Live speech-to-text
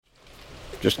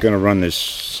Just going to run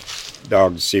this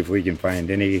dog to see if we can find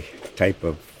any type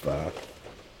of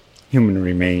human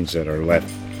remains that are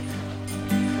left.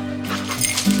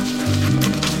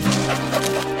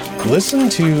 Listen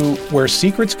to Where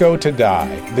Secrets Go to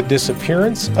Die, The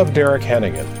Disappearance of Derek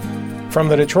Hennigan. From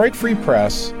the Detroit Free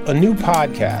Press, a new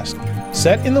podcast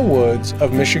set in the woods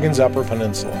of Michigan's Upper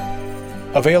Peninsula.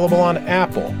 Available on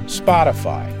Apple,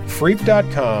 Spotify,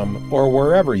 Freep.com, or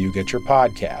wherever you get your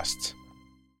podcasts.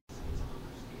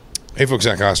 Hey folks,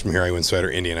 Zach Osterman here, Insider,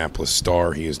 Indianapolis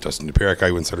Star. He is Dustin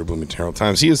Dopirak, Insider, Bloomington Herald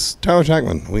Times. He is Tyler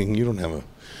Tachman. You don't have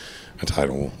a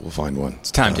title. We'll find one.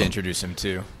 It's time to introduce him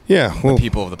to the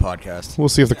people of the podcast. We'll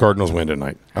see if the Cardinals win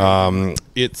tonight.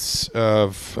 It's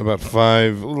about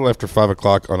a little after 5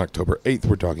 o'clock on October 8th.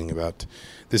 We're talking about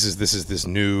this is this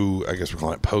new, I guess we're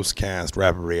calling it postcast,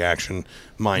 rapid reaction.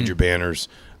 Mind your banners.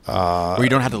 Where you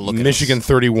don't have to look at Michigan us.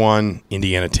 31,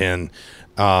 Indiana 10.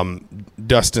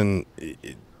 Dustin,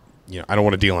 I don't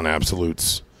want to deal in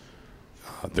absolutes.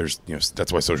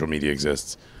 That's why social media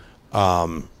exists.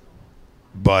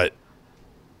 But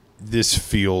this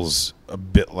feels a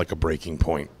bit like a breaking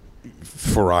point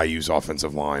for IU's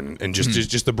offensive line, and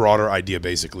just the broader idea,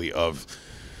 basically, of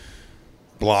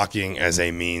blocking as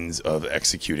a means of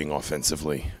executing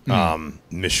offensively.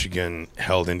 Michigan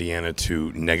held Indiana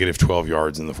to negative 12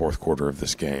 yards in the fourth quarter of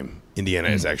this game. Indiana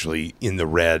is actually in the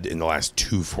red in the last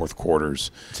two fourth quarters.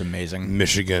 It's amazing.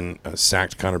 Michigan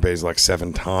sacked Connor Bazelak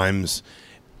 7 times.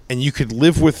 And you could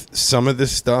live with some of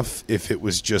this stuff if it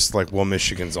was just like, well,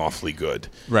 Michigan's awfully good.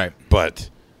 Right. But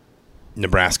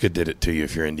Nebraska did it to you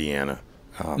if you're Indiana.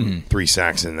 3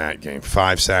 sacks in that game.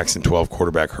 5 sacks and 12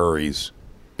 quarterback hurries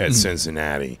at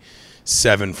Cincinnati.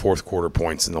 7 fourth-quarter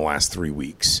points in the last 3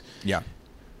 weeks. Yeah.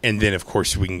 And then, of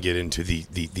course, we can get into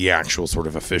the actual sort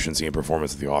of efficiency and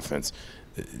performance of the offense.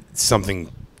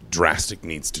 Something drastic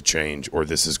needs to change, or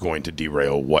this is going to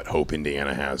derail what hope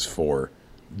Indiana has for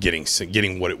getting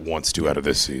what it wants to out of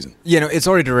this season. It's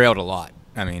already derailed a lot.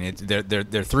 I mean, they're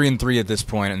 3-3 at this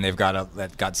point, and they've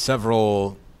got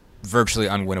several virtually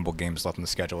unwinnable games left on the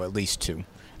schedule, at least 2,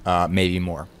 maybe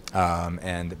more.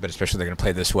 But especially they're going to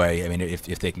play this way. I mean,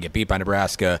 if they can get beat by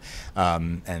Nebraska,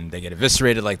 and they get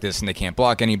eviscerated like this, and they can't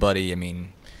block anybody, I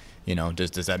mean,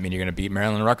 does that mean you're going to beat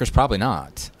Maryland and Rutgers? Probably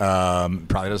not.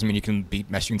 Probably doesn't mean you can beat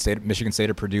Michigan State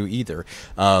or Purdue either.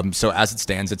 So as it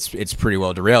stands, it's pretty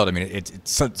well derailed. I mean,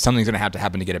 it's something's going to have to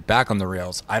happen to get it back on the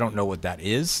rails. I don't know what that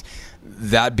is.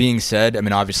 That being said, I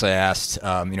mean, obviously I asked,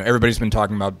 everybody's been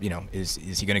talking about, is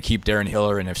he going to keep Darren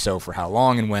Hiller, and if so, for how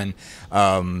long and when?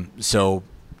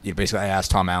 Basically, I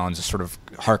asked Tom Allen to sort of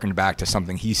harken back to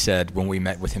something he said when we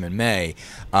met with him in May.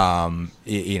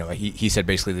 He said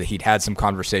basically that he'd had some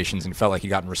conversations and felt like he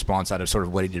got a response out of sort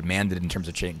of what he demanded in terms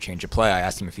of change of play. I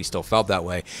asked him if he still felt that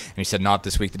way, and he said not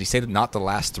this week. Did he say that not the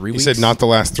last 3 weeks? He said not the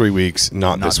last 3 weeks,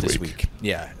 not this week.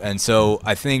 Yeah, and so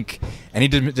I think, and he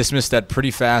dismissed that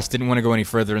pretty fast, didn't want to go any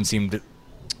further, and seemed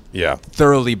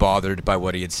thoroughly bothered by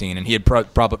what he had seen, and he had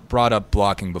brought up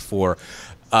blocking before.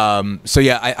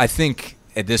 I think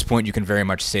at this point, you can very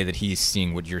much say that he's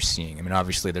seeing what you're seeing. I mean,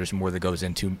 obviously, there's more that goes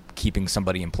into keeping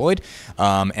somebody employed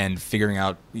and figuring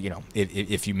out,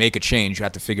 if you make a change, you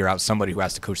have to figure out somebody who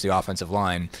has to coach the offensive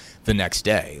line the next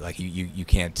day. Like, you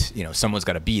can't, someone's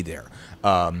got to be there.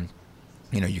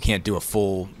 You can't do a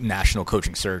full national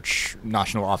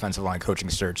offensive line coaching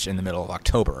search in the middle of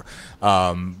October.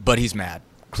 But he's mad.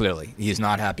 Clearly, he is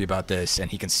not happy about this, and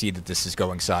he can see that this is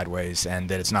going sideways and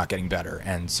that it's not getting better.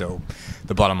 And so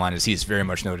the bottom line is he's very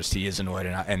much noticed he is annoyed,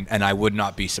 and I would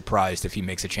not be surprised if he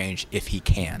makes a change if he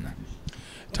can.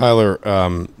 Tyler,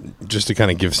 just to kind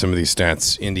of give some of these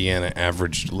stats, Indiana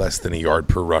averaged less than a yard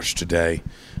per rush today.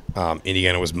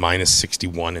 Indiana was minus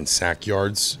 61 in sack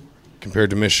yards compared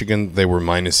to Michigan. They were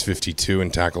minus 52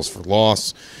 in tackles for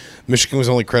loss. Michigan was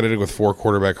only credited with 4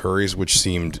 quarterback hurries, which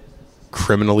seemed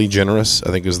criminally generous,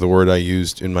 I think is the word I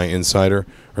used in my Insider,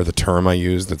 or the term I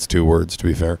used. That's 2 words, to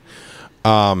be fair.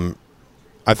 I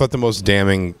thought the most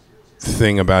damning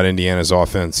thing about Indiana's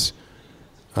offense,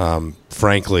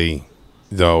 frankly,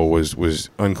 though, was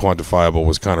unquantifiable,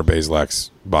 was Connor Bazelak's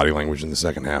body language in the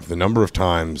second half. The number of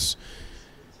times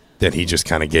that he just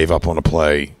kind of gave up on a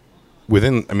play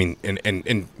within, I mean,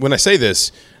 and when I say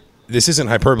this isn't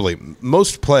hyperbole.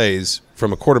 Most plays,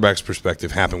 from a quarterback's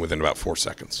perspective, happen within about 4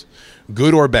 seconds.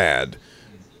 Good or bad,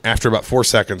 after about 4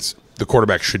 seconds, the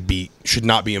quarterback should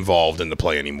not be involved in the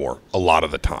play anymore, a lot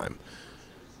of the time.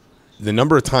 The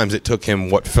number of times it took him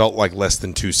what felt like less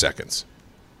than 2 seconds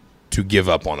to give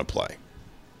up on a play,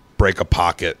 break a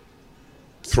pocket,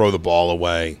 throw the ball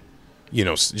away,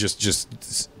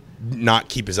 just not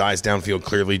keep his eyes downfield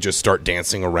clearly, just start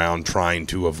dancing around trying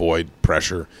to avoid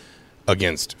pressure.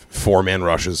 against 4-man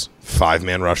rushes,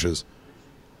 5-man rushes.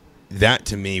 That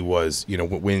to me was,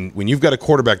 when you've got a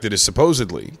quarterback that is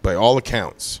supposedly, by all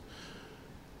accounts,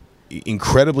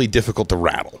 incredibly difficult to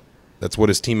rattle. That's what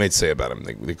his teammates say about him.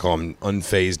 They call him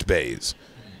unfazed Bays.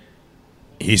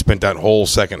 He spent that whole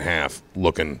second half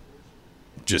looking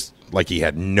just like he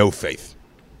had no faith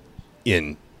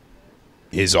in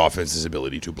his offense's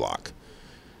ability to block.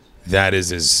 That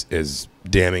is as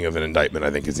damning of an indictment,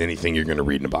 I think, as anything you're going to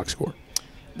read in a box score.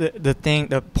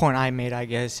 The point I made, I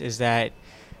guess, is that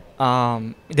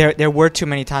there were too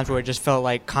many times where it just felt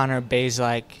like Connor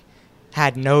Bazelak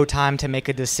had no time to make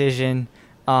a decision.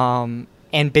 And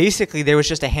basically there was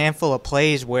just a handful of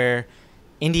plays where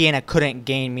Indiana couldn't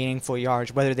gain meaningful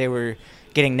yards, whether they were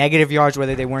getting negative yards,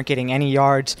 whether they weren't getting any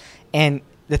yards. And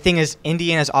the thing is,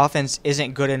 Indiana's offense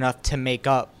isn't good enough to make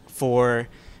up for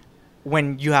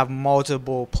when you have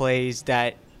multiple plays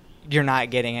that you're not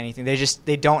getting anything.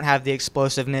 They don't have the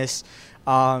explosiveness.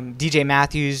 DJ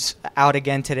Matthews out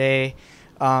again today.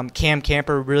 Cam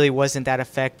Camper really wasn't that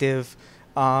effective.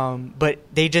 But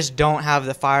they just don't have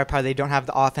the firepower. They don't have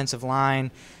the offensive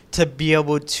line to be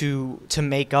able to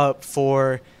make up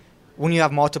for when you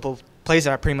have multiple plays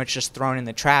that are pretty much just thrown in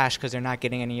the trash because they're not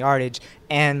getting any yardage.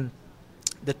 And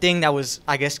the thing that was,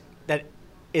 I guess, that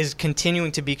is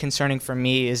continuing to be concerning for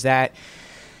me is that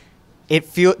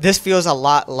this feels a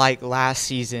lot like last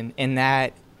season in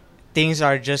that things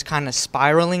are just kind of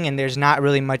spiraling and there's not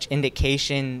really much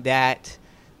indication that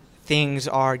things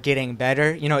are getting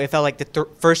better. It felt like the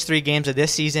first 3 games of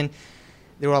this season,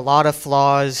 there were a lot of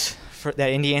flaws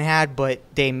that Indiana had, but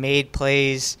they made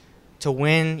plays to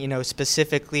win,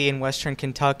 specifically in Western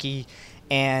Kentucky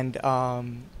and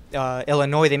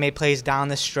Illinois. They made plays down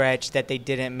the stretch that they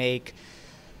didn't make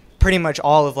pretty much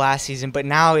all of last season. But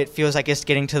now it feels like it's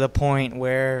getting to the point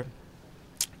where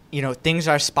things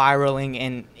are spiraling,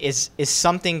 and is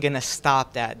something going to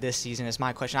stop that this season is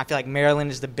my question. I feel like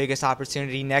Maryland is the biggest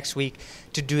opportunity next week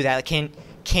to do that.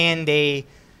 Can they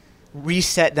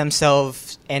reset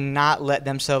themselves and not let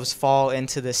themselves fall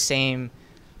into the same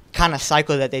kind of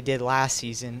cycle that they did last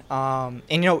season?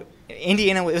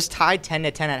 Indiana was tied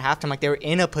 10-10 at halftime. Like, they were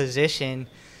in a position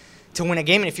to win a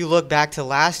game. And if you look back to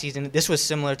last season, this was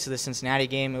similar to the Cincinnati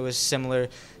game. It was similar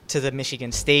to the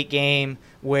Michigan State game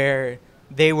where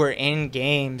they were in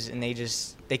games and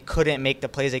they couldn't make the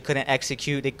plays. They couldn't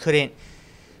execute. They couldn't,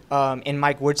 in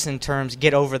Mike Woodson terms,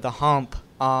 get over the hump.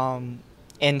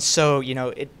 And so,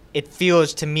 it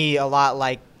feels to me a lot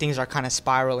like things are kind of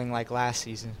spiraling like last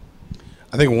season.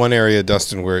 I think one area,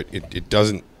 Dustin, where it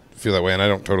doesn't feel that way, and I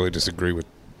don't totally disagree with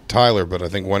Tyler, but I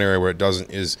think one area where it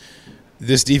doesn't is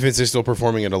this defense is still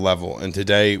performing at a level, and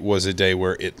today was a day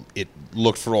where it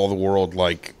looked for all the world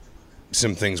like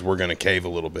some things were going to cave a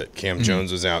little bit. Cam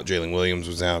Jones was out. Jalen Williams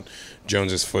was out.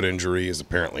 Jones's foot injury is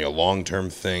apparently a long-term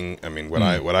thing. I mean, what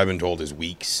I've been told is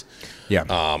weeks. Yeah.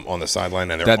 On the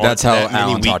sideline, and that's how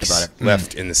Alan talked about it.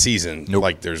 Left in the season. Nope.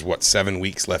 Like there's 7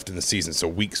 weeks left in the season. So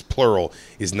weeks plural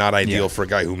is not ideal for a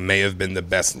guy who may have been the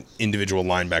best individual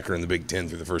linebacker in the Big Ten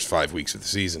through the first 5 weeks of the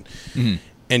season. Mm-hmm.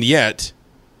 And yet,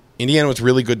 Indiana was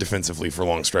really good defensively for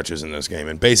long stretches in this game,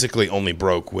 and basically only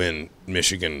broke when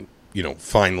Michigan,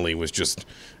 finally it was just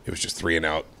 3 and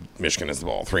out. Michigan has the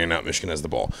ball. 3 and out. Michigan has the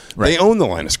ball. Right. They own the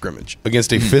line of scrimmage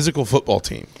against a physical football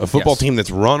team, a football team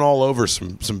that's run all over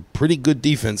some pretty good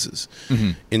defenses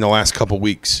in the last couple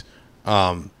weeks.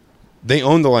 They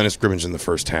owned the line of scrimmage in the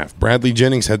first half. Bradley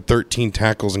Jennings had 13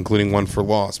 tackles, including 1 for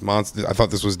loss. I thought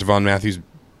this was Devon Matthews'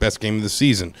 best game of the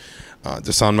season.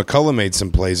 Deshaun McCullough made some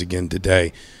plays again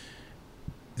today.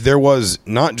 There was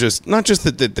not just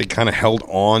that they kind of held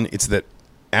on. It's that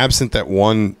absent that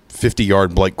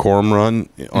 150-yard Blake Corum run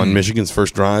on Michigan's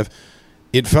first drive,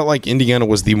 it felt like Indiana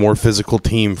was the more physical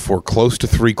team for close to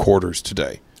 3 quarters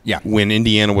today. Yeah, when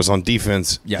Indiana was on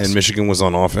defense and Michigan was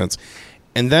on offense.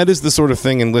 And that is the sort of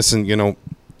thing, and listen,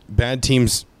 bad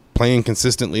teams play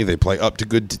inconsistently. They play up to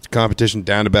good competition,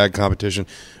 down to bad competition.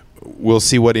 We'll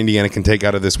see what Indiana can take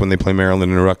out of this when they play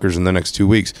Maryland and Rutgers in the next 2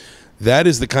 weeks. That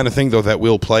is the kind of thing, though, that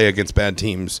will play against bad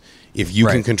teams. If you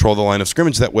can control the line of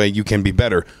scrimmage that way, you can be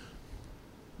better.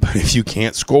 But if you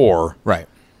can't score,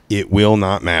 it will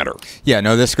not matter. Yeah,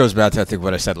 no, this goes back to, I think,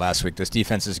 what I said last week. This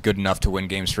defense is good enough to win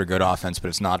games for a good offense, but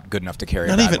it's not good enough to carry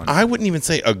a bad one. I wouldn't even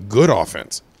say a good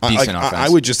offense. Decent offense. I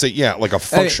would just say, like a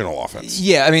functional offense.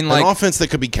 Yeah, I mean, like... An offense that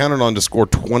could be counted on to score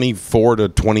 24 to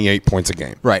 28 points a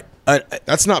game. Right.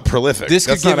 That's not prolific.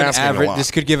 That's not asking a lot.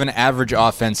 This could give an average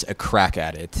offense a crack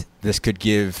at it. This could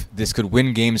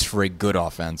win games for a good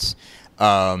offense.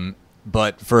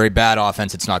 But for a bad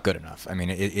offense, it's not good enough. I mean,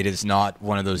 it is not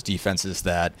one of those defenses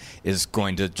that is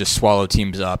going to just swallow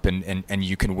teams up and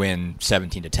you can win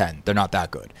 17-10. They're not that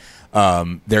good.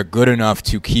 They're good enough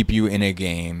to keep you in a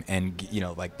game, and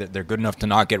they're good enough to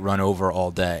not get run over all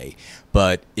day.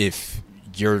 But if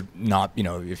you're not,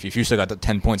 if you still got the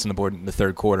 10 points on the board in the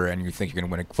third quarter and you think you're going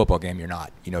to win a football game, you're not.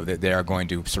 They are going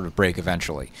to sort of break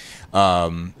eventually,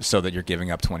 so that you're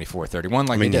giving up 24-31.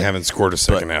 Like you haven't scored a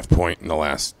second half point in the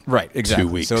last 2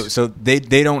 weeks. So they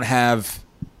don't have.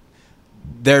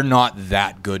 They're not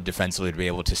that good defensively to be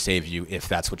able to save you if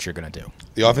that's what you're going to do.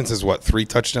 The offense has 3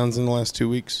 touchdowns in the last 2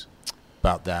 weeks?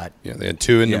 About that. Yeah, they had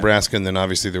 2 in Nebraska, and then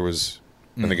obviously there was,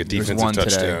 I think, a defensive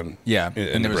touchdown. Today. Yeah,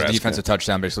 and there was a defensive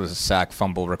touchdown. Basically, it was a sack,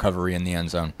 fumble, recovery in the end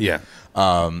zone. Yeah.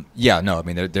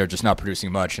 They're just not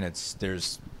producing much, and it's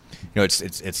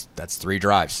 3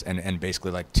 drives, and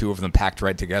basically like 2 of them packed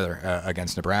right together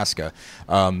against Nebraska.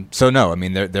 They're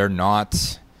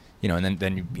not. And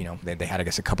then they had, I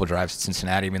guess, a couple drives at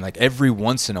Cincinnati. I mean, like every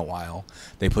once in a while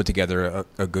they put together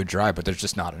a good drive, but there's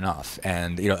just not enough.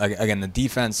 And again, the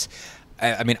defense.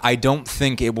 I don't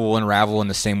think it will unravel in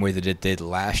the same way that it did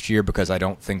last year, because I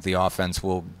don't think the offense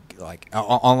will,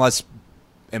 unless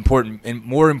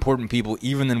more important people,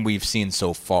 even than we've seen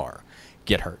so far,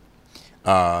 get hurt.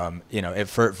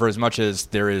 For as much as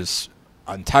there is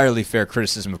entirely fair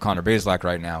criticism of Connor Bazelak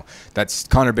right now, that's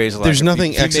Connor Bazelak. There's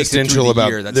nothing existential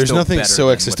about. There's nothing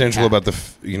so existential about the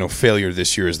failure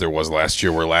this year as there was last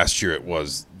year. Where last year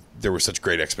there were such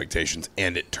great expectations,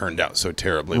 and it turned out so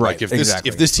terribly. Right, if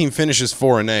this team finishes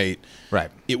 4-8,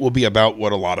 right, it will be about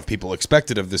what a lot of people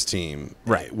expected of this team.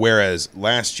 Right. Whereas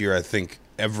last year, I think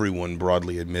everyone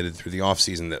broadly admitted through the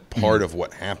offseason that part of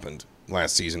what happened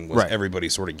last season was everybody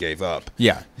sort of gave up.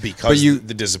 Yeah. Because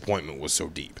the disappointment was so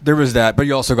deep. There was that, but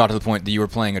you also got to the point that you were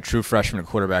playing a true freshman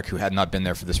quarterback who had not been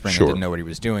there for the spring and didn't know what he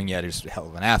was doing yet. He was a hell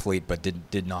of an athlete, but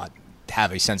did not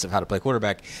have a sense of how to play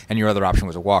quarterback, and your other option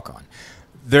was a walk-on.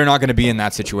 They're not going to be in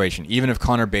that situation. Even if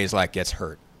Connor Bazelak gets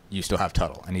hurt, you still have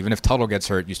Tuttle. And even if Tuttle gets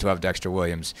hurt, you still have Dexter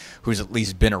Williams, who's at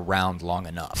least been around long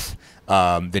enough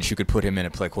that you could put him in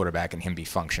and play quarterback and him be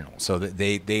functional. So that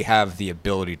they have the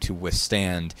ability to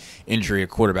withstand injury at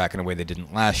quarterback in a way they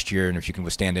didn't last year. And if you can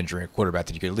withstand injury at quarterback,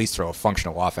 then you could at least throw a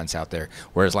functional offense out there,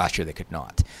 whereas last year they could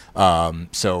not.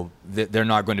 So they're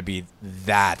not going to be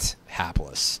that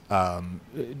hapless.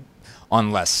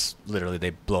 Unless literally they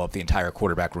blow up the entire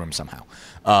quarterback room somehow.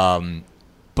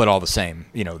 But all the same,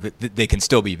 they can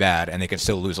still be bad, and they can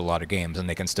still lose a lot of games, and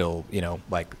they can still, they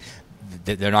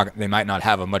might not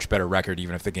have a much better record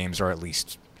even if the games are at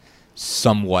least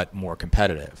somewhat more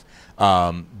competitive.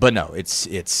 But no,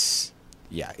 so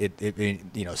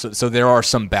there are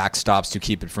some backstops to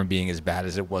keep it from being as bad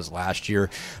as it was last year,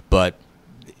 but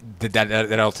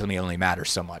that ultimately only matters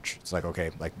so much. It's like,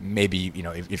 okay, like maybe,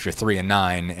 if you're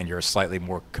 3-9 and you're a slightly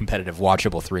more competitive,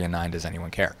 watchable 3-9, does anyone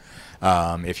care?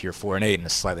 If you're 4-8 and a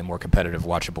slightly more competitive,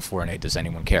 watchable 4-8, does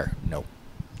anyone care? No,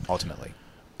 ultimately.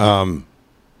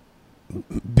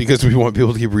 Because we want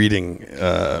people to keep reading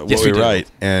what we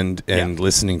write and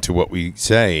listening to what we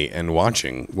say and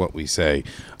watching what we say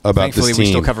about this team. Thankfully, we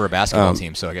still cover a basketball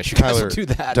team, so I guess you guys will do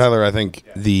that. Tyler, I think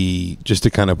just to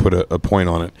kind of put a point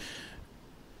on it,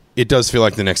 it does feel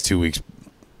like the next 2 weeks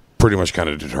pretty much kind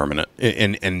of determine it.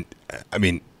 And I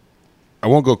mean, I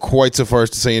won't go quite so far as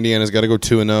to say Indiana's got to go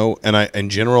 2-0. And in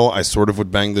general, I sort of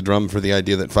would bang the drum for the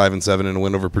idea that 5-7 and a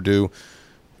win over Purdue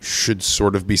should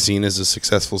sort of be seen as a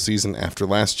successful season after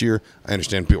last year. I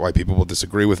understand why people will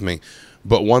disagree with me.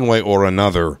 But one way or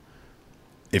another,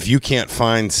 if you can't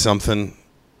find something,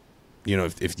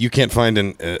 if you can't find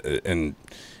an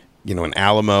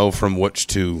Alamo from which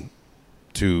to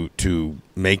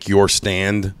make your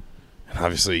stand, and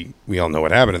obviously we all know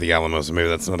what happened at the Alamo, so maybe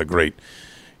that's not a great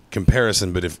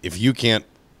comparison, but if you can't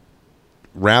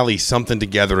rally something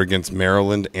together against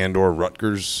Maryland and or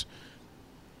Rutgers,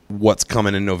 what's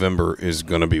coming in November is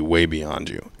going to be way beyond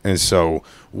you. And so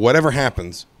whatever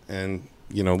happens, and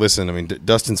listen, I mean,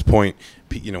 Dustin's point,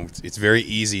 it's very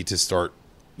easy to start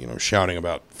shouting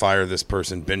about fire this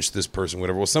person, bench this person,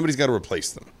 whatever. Well, somebody's got to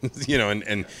replace them,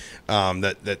 and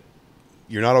that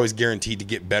you're not always guaranteed to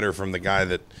get better from the guy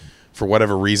that, for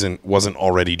whatever reason, wasn't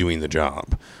already doing the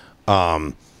job.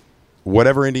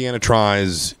 Whatever Indiana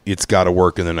tries, it's got to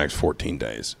work in the next 14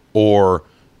 days. Or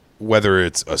whether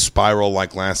it's a spiral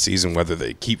like last season, whether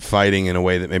they keep fighting in a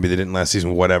way that maybe they didn't last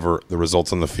season, whatever, the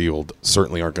results on the field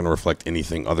certainly aren't going to reflect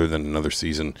anything other than another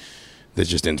season that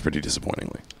just ends pretty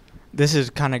disappointingly. This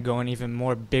is kind of going even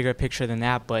more bigger picture than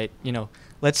that, but,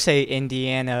 let's say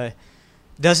Indiana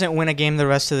doesn't win a game the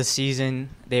rest of the season.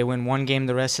 They win one game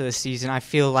the rest of the season. I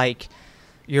feel like,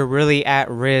 you're really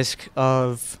at risk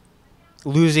of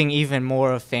losing even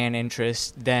more of fan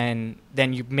interest than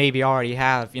you maybe already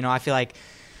have. I feel like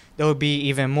there would be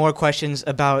even more questions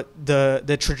about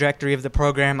the trajectory of the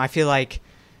program. I feel like,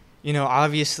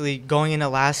 obviously going into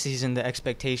last season, the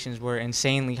expectations were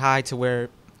insanely high to where,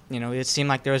 it seemed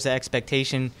like there was the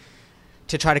expectation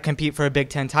to try to compete for a Big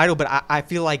Ten title. But I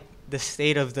feel like the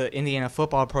state of the Indiana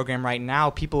football program right now,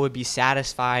 people would be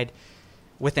satisfied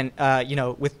with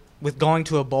with going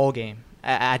to a bowl game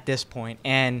at this point.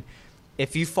 And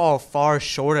if you fall far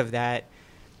short of that,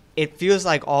 it feels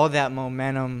like all that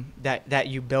momentum that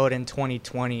you built in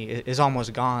 2020 is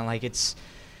almost gone. Like it's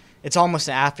almost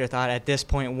an afterthought at this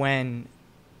point when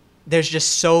there's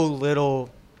just so little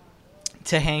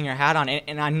to hang your hat on.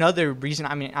 And another reason,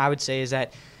 I would say, is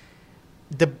that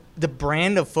the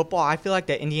brand of football I feel like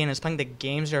that Indiana's playing, the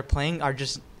games they're playing are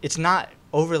just, it's not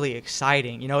overly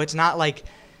exciting. It's not like,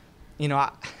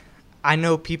 I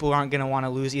know people aren't going to want to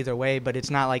lose either way, but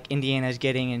it's not like Indiana's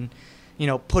getting and,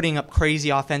 putting up crazy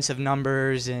offensive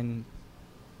numbers and,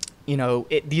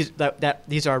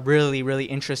 these are really, really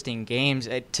interesting games.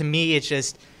 To me, it's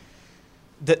just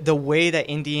the way that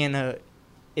Indiana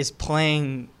is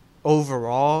playing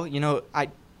overall,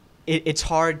 it's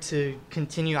hard to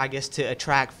continue, I guess, to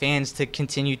attract fans, to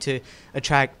continue to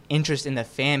attract interest in the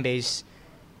fan base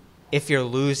if you're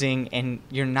losing and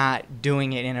you're not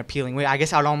doing it in an appealing way. I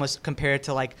guess I would almost compare it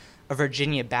to like a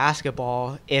Virginia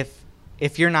basketball.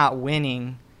 If you're not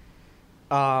winning,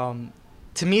 to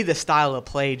me the style of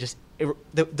play just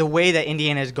the way that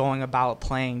Indiana is going about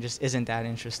playing just isn't that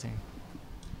interesting.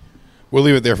 We'll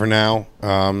leave it there for now.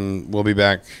 We'll be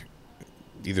back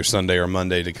either Sunday or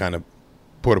Monday to kind of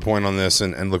put a point on this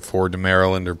and look forward to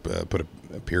Maryland, or put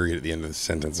a period at the end of the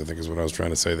sentence, I think is what I was trying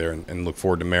to say there, and look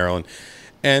forward to Maryland.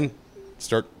 And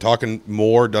start talking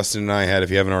more. Dustin and I had,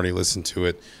 if you haven't already listened to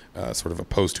it, sort of a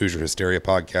post-Hoosier Hysteria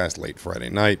podcast late Friday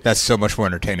night. That's so much more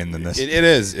entertaining than this. It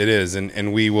is.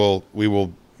 And we will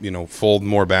fold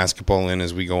more basketball in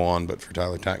as we go on. But for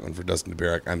Tyler Tachman, for Dustin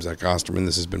Dopirak, I'm Zach Osterman.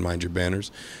 This has been Mind Your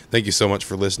Banners. Thank you so much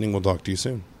for listening. We'll talk to you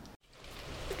soon.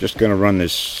 Just going to run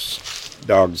this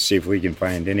dog to see if we can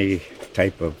find any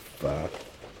type of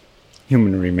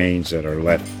human remains that are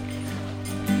left.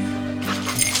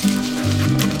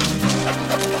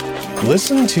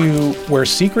 Listen to Where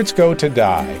Secrets Go to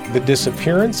Die, The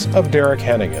Disappearance of Derek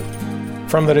Hennigan.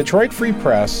 From the Detroit Free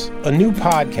Press, a new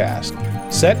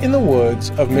podcast set in the woods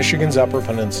of Michigan's Upper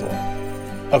Peninsula.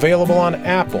 Available on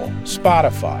Apple,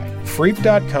 Spotify,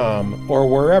 Freep.com, or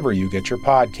wherever you get your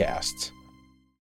podcasts.